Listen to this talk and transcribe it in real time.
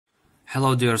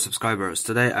Hello dear subscribers,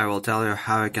 today I will tell you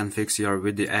how you can fix your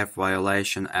VDF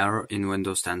violation error in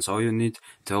Windows 10. So you need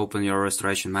to open your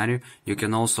restoration menu. You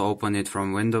can also open it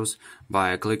from Windows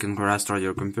by clicking restore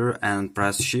your computer and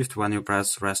press shift when you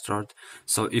press restart.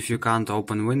 So if you can't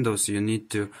open Windows,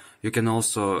 you can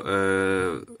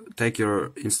also take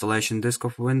your installation disk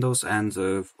of Windows and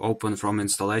open from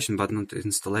installation, but not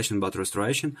installation but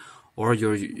restoration, or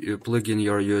you plug in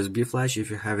your USB flash if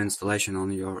you have installation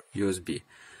on your USB.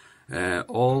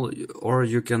 Or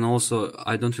you can also,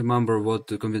 I don't remember what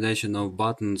the combination of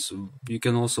buttons, you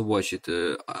can also watch it,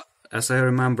 as I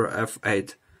remember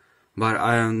F8, but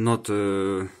I am not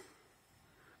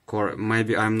correct,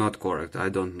 maybe I'm not correct, I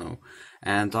don't know.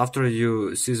 And after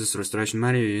you see this restoration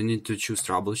menu, you need to choose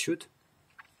troubleshoot,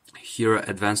 here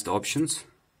advanced options,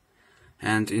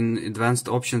 and in advanced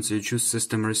options you choose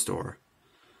system restore.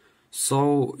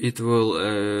 So it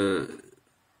will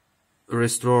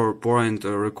restore point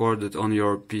recorded on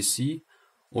your PC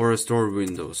or restore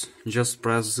Windows. Just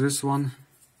press this one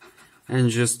and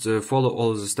just follow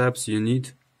all the steps you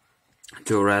need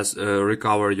to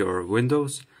recover your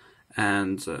Windows,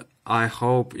 and I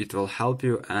hope it will help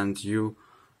you and you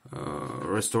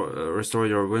restore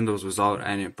your Windows without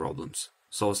any problems.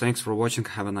 So thanks for watching,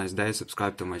 have a nice day,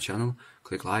 subscribe to my channel,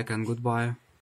 click like, and goodbye.